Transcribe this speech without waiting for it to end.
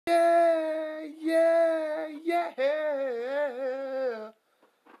Yeah.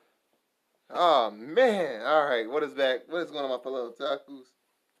 Oh man! All right, what is back? What is going on, my fellow otakus?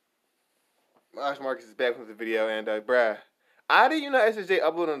 Josh Marcus is back with the video, and bruh, I didn't know SSJ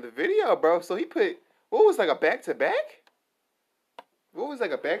uploaded the video, bro. So he put what was like a back to back? What was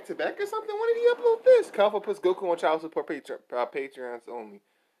like a back to back or something? When did he upload this? Kefla puts Goku on child support Patreons only.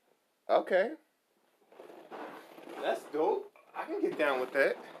 Okay, that's dope. I can get down with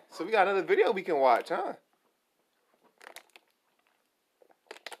that. So we got another video we can watch, huh?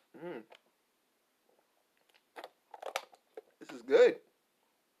 This is good.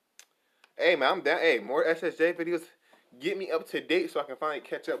 Hey man, I'm down. Hey, more SSJ videos. Get me up to date so I can finally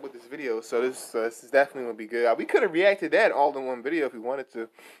catch up with this video. So this is definitely gonna be good. We could have reacted that all in one video if we wanted to,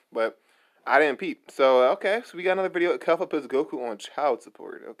 but I didn't peep. So okay, so we got another video. Kefla puts Goku on child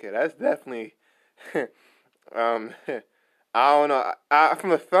support. Okay, that's definitely. I don't know. From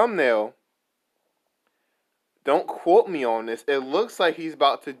the thumbnail, don't quote me on this. It looks like he's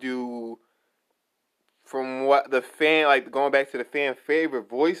about to do, from what the fan, like going back to the fan favorite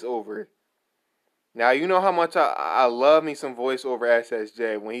voiceover. Now you know how much I love me some voiceover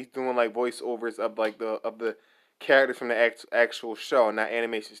SSJ when he's doing like voiceovers of like the characters from the actual show, not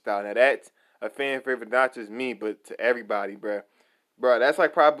animation style. Now that's a fan favorite, not just me, but to everybody, bruh. Bruh, that's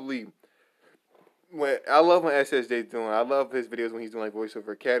like probably when I love when SSJ's doing. I love his videos when he's doing like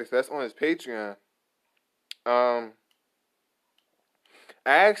voiceover characters. So that's on his Patreon.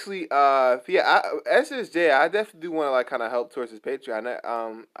 Actually, SSJ, I definitely do want to like kind of help towards his Patreon.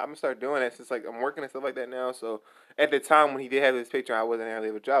 I'm gonna start doing that since like I'm working and stuff like that now. So at the time when he did have his Patreon, I wasn't able to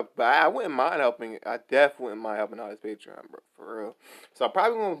have a job, but I wouldn't mind helping. I definitely wouldn't mind helping out his Patreon, bro, for real. So I'm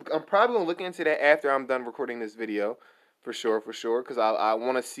probably gonna look into that after I'm done recording this video, for sure, because I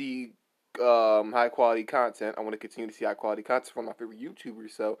want to see high quality content. I want to continue to see high quality content from my favorite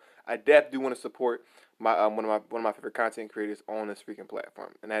YouTubers. So I definitely want to support my one of my favorite content creators on this freaking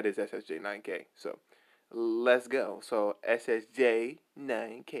platform, and that is SSJ9K. So let's go. So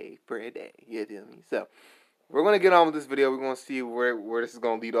SSJ9K for a day. You feel me? So we're gonna get on with this video. We're gonna see where this is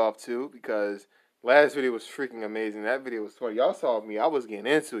gonna lead off to, because last video was freaking amazing. That video was funny. Y'all saw me. I was getting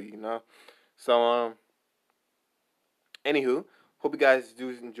into it, you know. So anywho, hope you guys do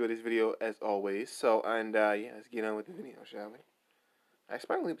enjoy this video as always. So yeah, let's get on with the video, shall we? I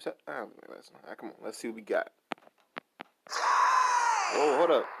expect leave. Come on, let's see what we got. Oh,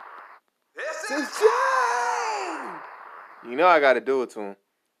 hold up. SSJ! You know I gotta do it to him.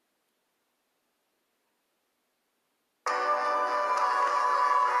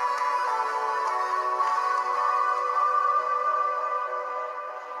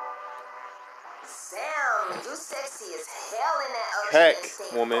 Sam, you sexy as hell in that Heck,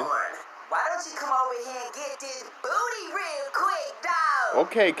 Ultimate woman. form. Why don't you come over here and get this booty real quick, dog?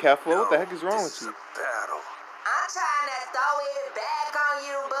 Okay, Kefla, what the heck is wrong with you? Battle. I'm trying to throw it back on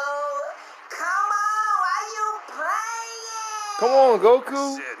you, boo. Come on, why you playing? Come on, Goku.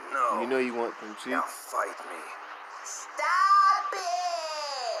 I said no. You know you want them cheeks. Now fight me. Stop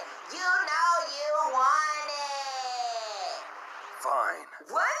it. You know you want it. Fine.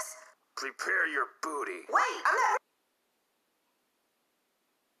 What? Prepare your booty. Wait, I'm not...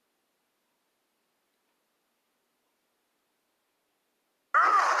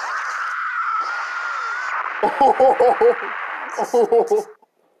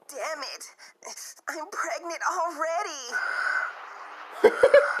 Damn it. I'm pregnant already.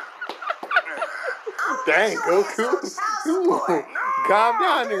 Dang, Goku. Calm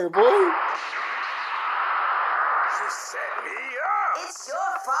down there, boy. You set me up. It's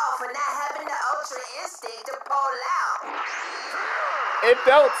your fault for not having the ultra instinct to pull out. It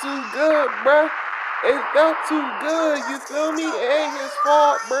felt too good, bruh. It felt too good, you feel me? It ain't his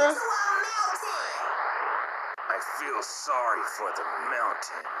fault, bruh. I feel sorry for the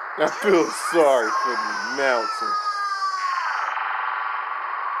mountain. I feel sorry for the mountain.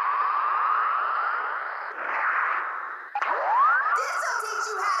 This'll teach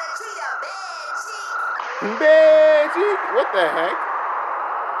you how to treat a bad chick. Bad chick? What the heck?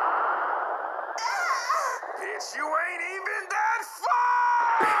 Bitch, you ain't even that far.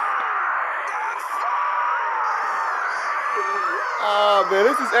 Oh man,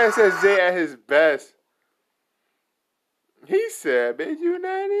 this is SSJ at his best. He said, bitch, you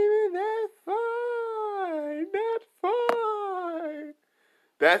not even that far. That far.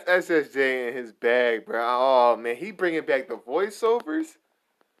 That's SSJ in his bag, bro. Oh man, he bringing back the voiceovers.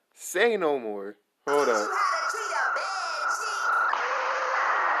 Say no more. Hold up.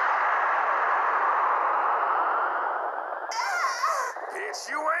 Bitch,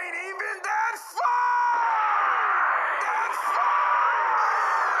 you ain't even that far.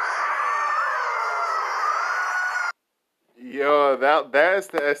 Yo, that's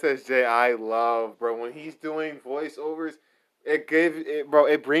the SSJ I love, bro. When he's doing voiceovers,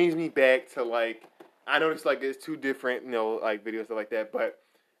 it brings me back to like, I know it's like it's two different, like videos stuff like that, but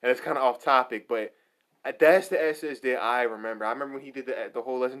and it's kind of off topic, but that's the SSJ I remember. I remember when he did the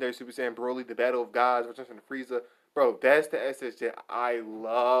whole legendary Super Saiyan Broly, the Battle of Gods, Return from the Frieza, bro. That's the SSJ I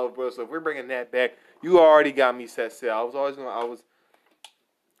love, bro. So if we're bringing that back, you already got me set sail.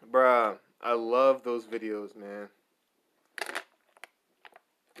 Bruh, I love those videos, man.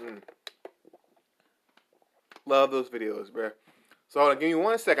 Love those videos, bruh. So hold on, give me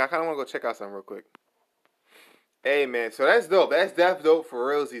 1 second. I kind of want to go check out something real quick. Hey, man. So that's dope. That's def dope for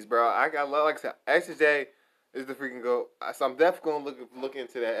realsies, bro. I love, like I said, SJ is the freaking goat. So I'm definitely gonna look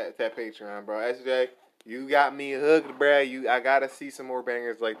into that Patreon, bro. SJ, you got me hooked, bro. I gotta see some more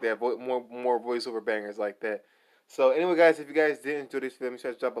bangers like that. More voiceover bangers like that. So anyway, guys, if you guys did enjoy this video, make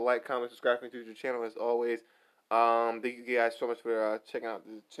sure to drop a like, comment, subscribe to the channel as always. Thank you guys so much for checking out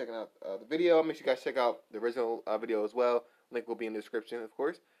the video. Make sure you guys check out the original video as well. Link will be in the description, of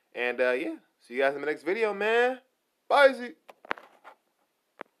course. And yeah, see you guys in the next video, man. Bye, Z.